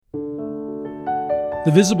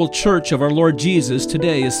The visible church of our Lord Jesus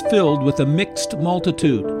today is filled with a mixed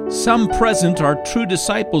multitude. Some present are true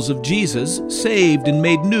disciples of Jesus, saved and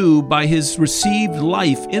made new by his received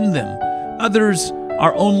life in them. Others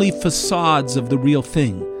are only facades of the real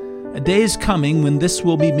thing. A day is coming when this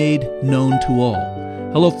will be made known to all.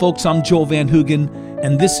 Hello folks, I'm Joel Van Hoogen,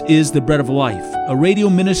 and this is The Bread of Life, a radio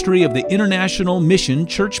ministry of the International Mission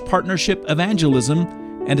Church Partnership Evangelism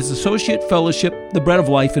and its associate fellowship, The Bread of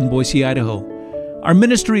Life in Boise, Idaho. Our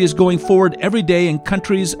ministry is going forward every day in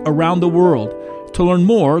countries around the world. To learn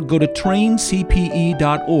more, go to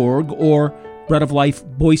traincpe.org or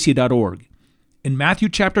breadoflifeboise.org. In Matthew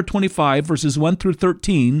chapter 25, verses 1 through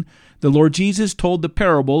 13, the Lord Jesus told the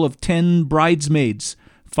parable of 10 bridesmaids.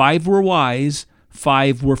 5 were wise,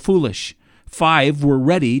 5 were foolish. 5 were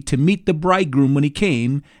ready to meet the bridegroom when he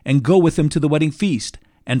came and go with him to the wedding feast,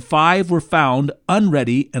 and 5 were found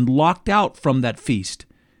unready and locked out from that feast.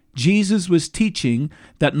 Jesus was teaching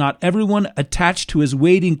that not everyone attached to his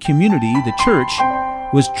waiting community, the church,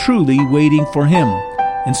 was truly waiting for him,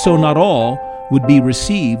 and so not all would be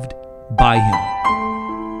received by him.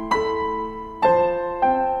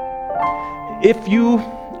 If you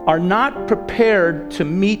are not prepared to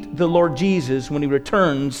meet the Lord Jesus when he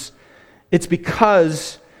returns, it's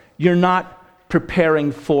because you're not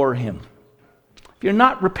preparing for him. If you're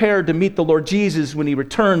not prepared to meet the Lord Jesus when he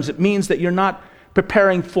returns, it means that you're not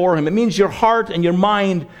preparing for him. It means your heart and your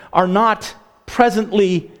mind are not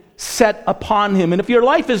presently set upon him. And if your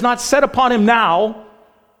life is not set upon him now,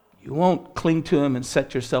 you won't cling to him and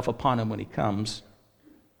set yourself upon him when he comes.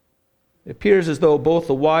 It appears as though both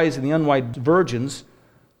the wise and the unwise virgins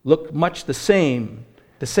look much the same.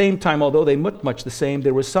 At the same time, although they looked much the same,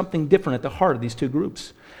 there was something different at the heart of these two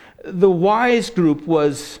groups. The wise group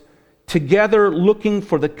was together looking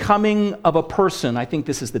for the coming of a person. I think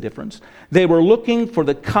this is the difference. They were looking for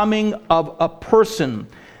the coming of a person.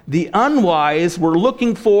 The unwise were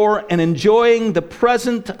looking for and enjoying the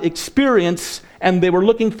present experience, and they were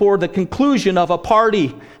looking for the conclusion of a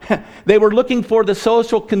party. They were looking for the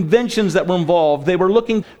social conventions that were involved. They were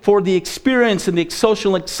looking for the experience and the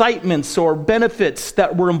social excitements or benefits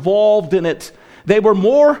that were involved in it. They were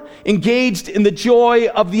more engaged in the joy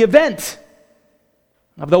of the event,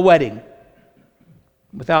 of the wedding,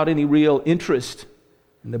 without any real interest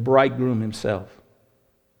in the bridegroom himself.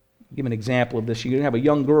 I'll give an example of this. You're going to have a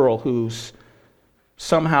young girl who's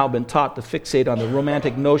somehow been taught to fixate on the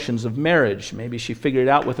romantic notions of marriage. Maybe she figured it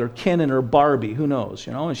out with her Ken and her Barbie, who knows,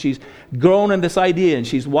 and she's grown in this idea, and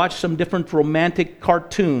she's watched some different romantic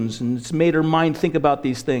cartoons, and it's made her mind think about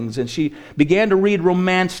these things, and she began to read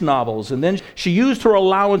romance novels, and then she used her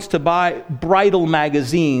allowance to buy bridal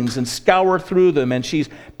magazines and scour through them, and she's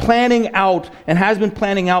planning out, and has been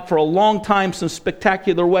planning out for a long time, some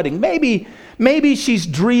spectacular wedding. Maybe she's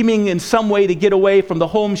dreaming in some way to get away from the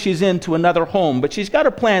home she's in to another home, but she's got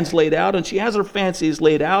her plans laid out and she has her fancies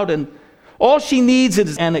laid out, and all she needs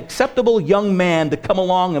is an acceptable young man to come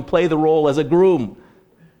along and play the role as a groom.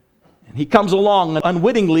 And he comes along and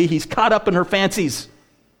unwittingly he's caught up in her fancies.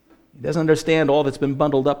 He doesn't understand all that's been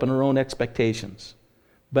bundled up in her own expectations.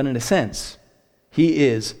 But in a sense, he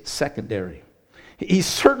is secondary. He's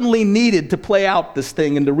certainly needed to play out this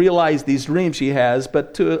thing and to realize these dreams she has,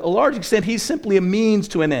 but to a large extent, he's simply a means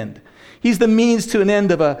to an end. He's the means to an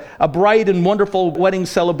end of a bright and wonderful wedding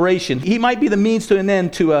celebration. He might be the means to an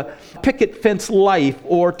end to a picket fence life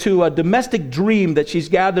or to a domestic dream that she's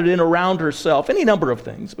gathered in around herself, any number of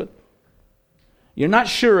things. But you're not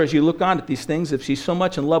sure as you look on at these things if she's so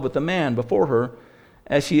much in love with the man before her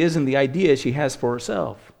as she is in the idea she has for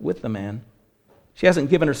herself with the man. She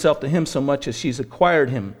hasn't given herself to him so much as she's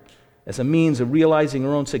acquired him as a means of realizing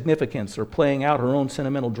her own significance or playing out her own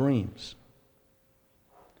sentimental dreams.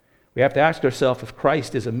 We have to ask ourselves if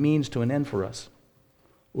Christ is a means to an end for us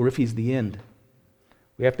or if he's the end.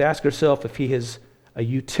 We have to ask ourselves if he is a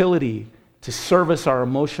utility to service our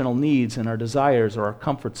emotional needs and our desires or our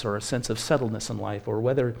comforts or a sense of settledness in life, or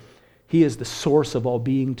whether he is the source of all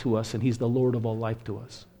being to us and he's the Lord of all life to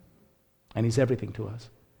us and he's everything to us.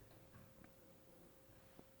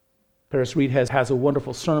 Paris Reed has a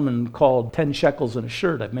wonderful sermon called 10 Shekels in a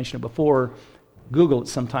Shirt. I've mentioned it before. Google it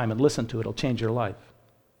sometime and listen to it. It'll change your life.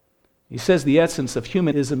 He says the essence of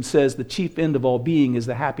humanism says the chief end of all being is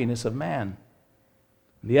the happiness of man.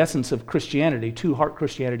 The essence of Christianity, two-heart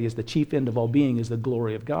Christianity, is the chief end of all being is the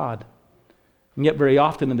glory of God. And yet very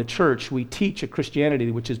often in the church we teach a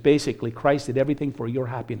Christianity which is basically Christ did everything for your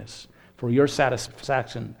happiness, for your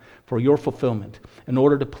satisfaction, for your fulfillment, in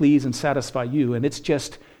order to please and satisfy you. And it's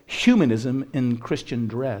just humanism in Christian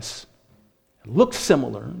dress. It looks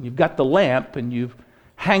similar. You've got the lamp and you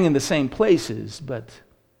hang in the same places, but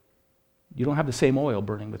you don't have the same oil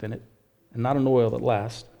burning within it, and not an oil that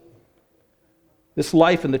lasts. This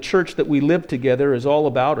life in the church that we live together is all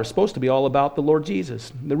about, or supposed to be all about, the Lord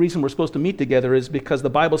Jesus. The reason we're supposed to meet together is because the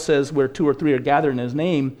Bible says where 2 or 3 are gathered in His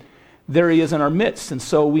name, there He is in our midst. And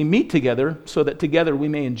so we meet together so that together we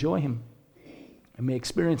may enjoy Him and may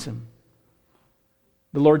experience Him.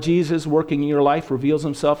 The Lord Jesus working in your life reveals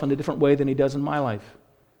Himself in a different way than He does in my life.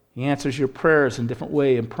 He answers your prayers in a different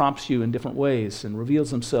way and prompts you in different ways and reveals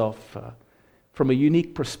Himself from a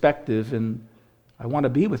unique perspective. And I want to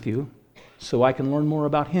be with you so I can learn more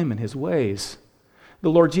about Him and His ways. The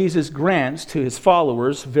Lord Jesus grants to His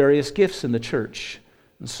followers various gifts in the church.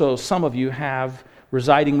 And so some of you have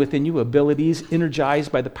residing within you abilities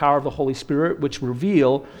energized by the power of the Holy Spirit, which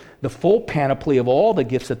reveal the full panoply of all the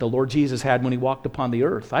gifts that the Lord Jesus had when He walked upon the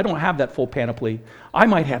earth. I don't have that full panoply. I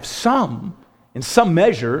might have some, in some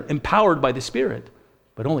measure, empowered by the Spirit,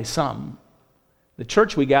 but only some. The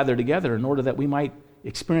church, we gather together in order that we might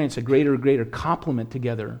experience a greater complement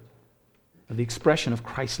together of the expression of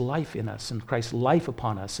Christ's life in us and Christ's life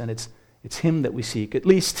upon us, and it's Him that we seek. At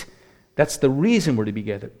least that's the reason we're to be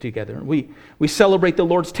together. We celebrate the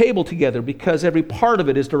Lord's table together because every part of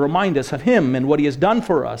it is to remind us of Him and what He has done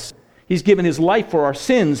for us. He's given His life for our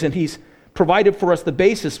sins, and He's provided for us the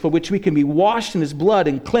basis for which we can be washed in His blood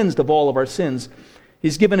and cleansed of all of our sins.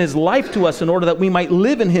 He's given His life to us in order that we might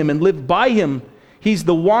live in Him and live by Him. He's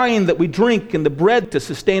the wine that we drink and the bread to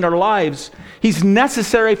sustain our lives. He's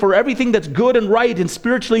necessary for everything that's good and right and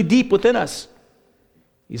spiritually deep within us.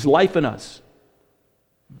 He's life in us.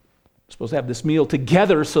 We're supposed to have this meal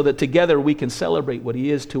together so that together we can celebrate what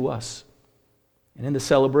He is to us. And in the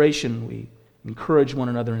celebration, we encourage one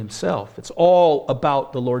another in Himself. It's all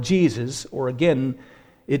about the Lord Jesus, or again,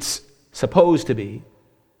 it's supposed to be.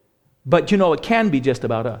 But it can be just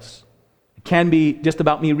about us. It can be just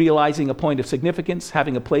about me realizing a point of significance,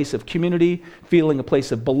 having a place of community, feeling a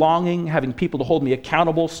place of belonging, having people to hold me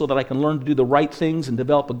accountable so that I can learn to do the right things and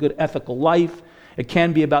develop a good ethical life. It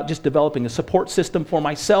can be about just developing a support system for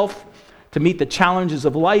myself to meet the challenges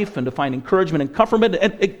of life and to find encouragement and comfort.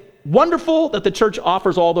 And wonderful that the church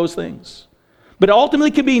offers all those things. But it ultimately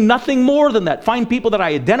can be nothing more than that. Find people that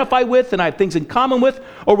I identify with and I have things in common with,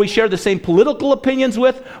 or we share the same political opinions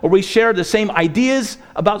with, or we share the same ideas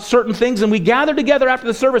about certain things, and we gather together after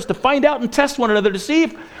the service to find out and test one another to see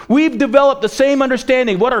if we've developed the same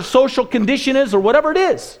understanding, what our social condition is, or whatever it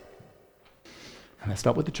is. And that's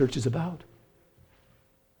not what the church is about.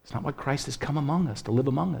 It's not why Christ has come among us, to live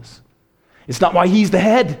among us. It's not why He's the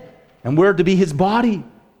head, and we're to be His body,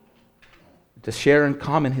 to share in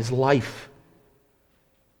common His life.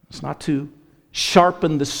 It's not to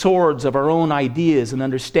sharpen the swords of our own ideas and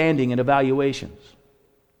understanding and evaluations.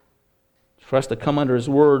 It's for us to come under His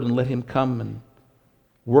word and let Him come and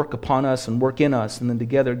work upon us and work in us, and then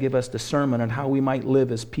together give us discernment on how we might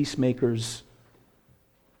live as peacemakers,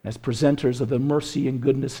 as presenters of the mercy and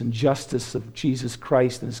goodness and justice of Jesus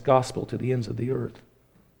Christ and His gospel to the ends of the earth.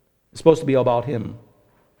 It's supposed to be all about Him.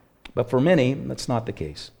 But for many, that's not the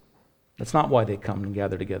case. That's not why they come and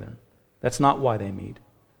gather together. That's not why they meet.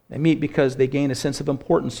 They meet because they gain a sense of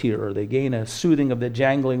importance here, or they gain a soothing of the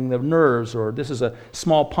jangling of nerves, or this is a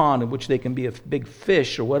small pond in which they can be a big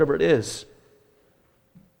fish, or whatever it is.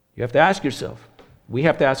 You have to ask yourself. We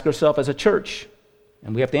have to ask ourselves as a church,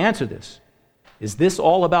 and we have to answer this. Is this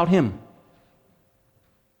all about Him?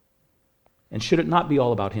 And should it not be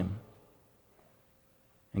all about Him?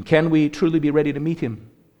 And can we truly be ready to meet Him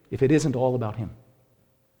if it isn't all about Him?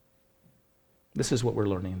 This is what we're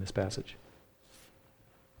learning in this passage.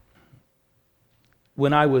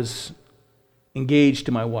 When I was engaged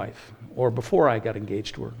to my wife, or before I got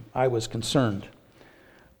engaged to her, I was concerned.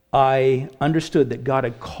 I understood that God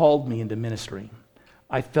had called me into ministry.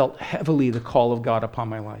 I felt heavily the call of God upon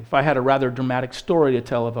my life. I had a rather dramatic story to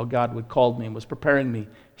tell of how God had called me and was preparing me.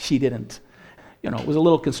 She didn't. It was a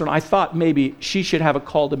little concerned. I thought maybe she should have a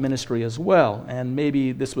call to ministry as well, and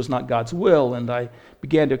maybe this was not God's will, and I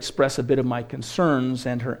began to express a bit of my concerns,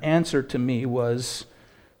 and her answer to me was,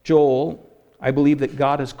 Joel, I believe that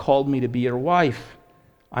God has called me to be your wife.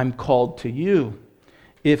 I'm called to you.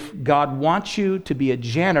 If God wants you to be a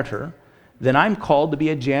janitor, then I'm called to be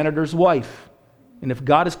a janitor's wife. And if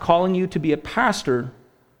God is calling you to be a pastor,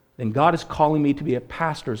 then God is calling me to be a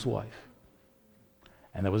pastor's wife.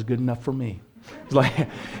 And that was good enough for me.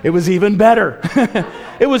 It was even better.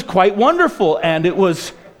 It was quite wonderful, and it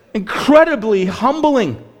was incredibly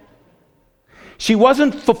humbling. She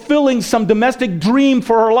wasn't fulfilling some domestic dream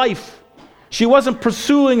for her life. She wasn't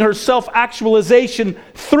pursuing her self-actualization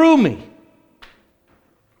through me.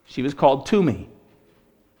 She was called to me.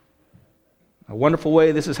 A wonderful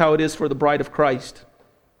way, this is how it is for the bride of Christ.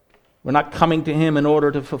 We're not coming to Him in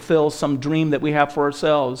order to fulfill some dream that we have for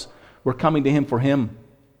ourselves. We're coming to Him for Him.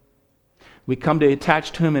 We come to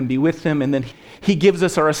attach to Him and be with Him, and then He gives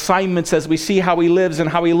us our assignments as we see how He lives and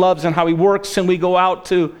how He loves and how He works, and we go out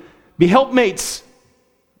to be helpmates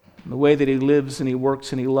in the way that He lives and He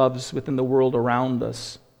works and He loves within the world around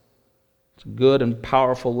us. It's a good and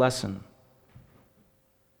powerful lesson.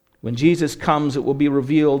 When Jesus comes, it will be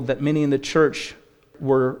revealed that many in the church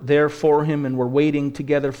were there for Him and were waiting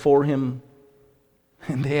together for Him,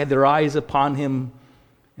 and they had their eyes upon Him,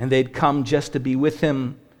 and they'd come just to be with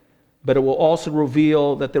Him. But it will also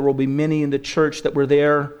reveal that there will be many in the church that were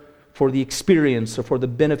there for the experience or for the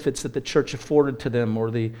benefits that the church afforded to them or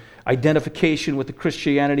the identification with the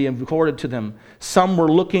Christianity afforded to them. Some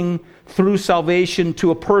were looking through salvation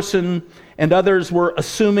to a person, and others were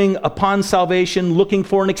assuming upon salvation looking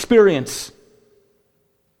for an experience.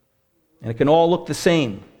 And it can all look the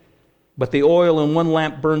same, but the oil in one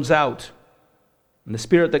lamp burns out. And the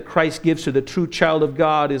Spirit that Christ gives to the true child of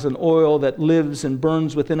God is an oil that lives and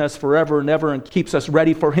burns within us forever and ever and keeps us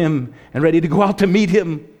ready for Him and ready to go out to meet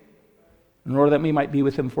Him in order that we might be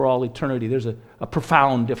with Him for all eternity. There's a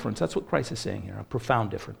profound difference. That's what Christ is saying here, a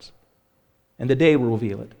profound difference. And the day will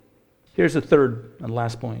reveal it. Here's the third and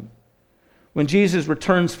last point. When Jesus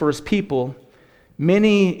returns for His people,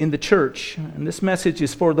 many in the church, and this message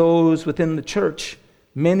is for those within the church,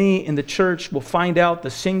 many in the church will find out the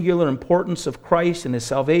singular importance of Christ and His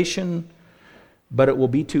salvation, but it will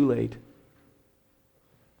be too late.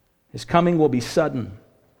 His coming will be sudden.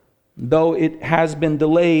 Though it has been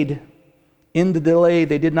delayed, in the delay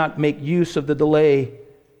they did not make use of the delay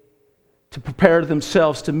to prepare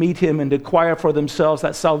themselves to meet Him and to acquire for themselves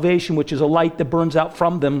that salvation which is a light that burns out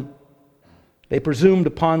from them. They presumed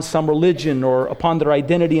upon some religion or upon their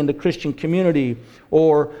identity in the Christian community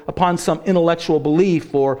or upon some intellectual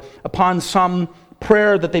belief or upon some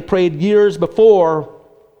prayer that they prayed years before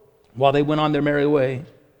while they went on their merry way.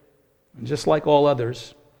 And just like all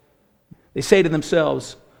others, they say to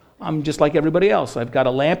themselves, I'm just like everybody else. I've got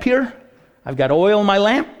a lamp here. I've got oil in my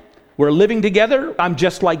lamp. We're living together. I'm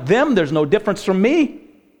just like them. There's no difference from me.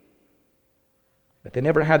 But they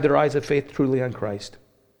never had their eyes of faith truly on Christ.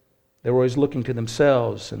 They were always looking to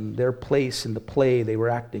themselves and their place in the play they were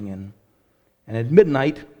acting in. And at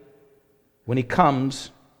midnight, when He comes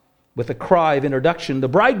with a cry of introduction, the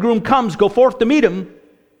bridegroom comes, go forth to meet Him.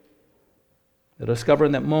 They'll discover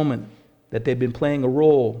in that moment that they'd been playing a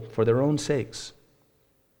role for their own sakes.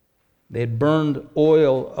 They had burned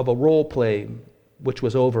oil of a role play, which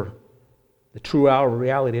was over. The true hour of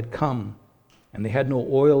reality had come, and they had no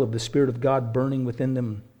oil of the Spirit of God burning within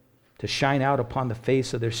them to shine out upon the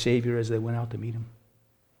face of their Savior as they went out to meet Him.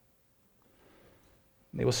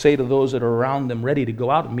 They will say to those that are around them, ready to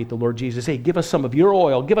go out and meet the Lord Jesus, hey, give us some of your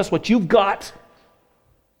oil. Give us what you've got.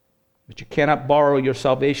 But you cannot borrow your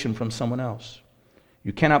salvation from someone else.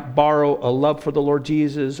 You cannot borrow a love for the Lord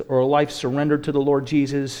Jesus or a life surrendered to the Lord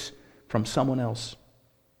Jesus from someone else.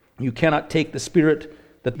 You cannot take the Spirit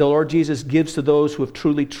that the Lord Jesus gives to those who have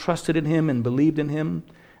truly trusted in Him and believed in Him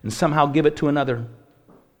and somehow give it to another.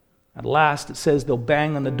 At last, it says they'll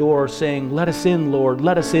bang on the door saying, let us in, Lord,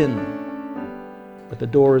 let us in. But the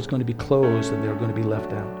door is going to be closed and they're going to be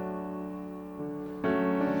left out.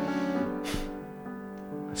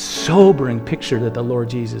 A sobering picture that the Lord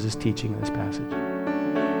Jesus is teaching in this passage.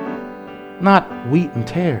 Not wheat and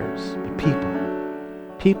tares, but people.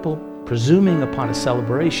 People presuming upon a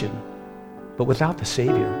celebration, but without the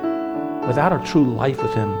Savior, without a true life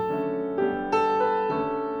with Him.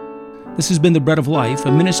 This has been The Bread of Life,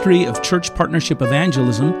 a ministry of Church Partnership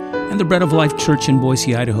Evangelism and the Bread of Life Church in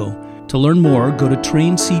Boise, Idaho. To learn more, go to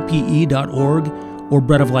traincpe.org or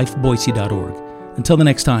breadoflifeboise.org. Until the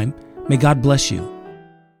next time, may God bless you.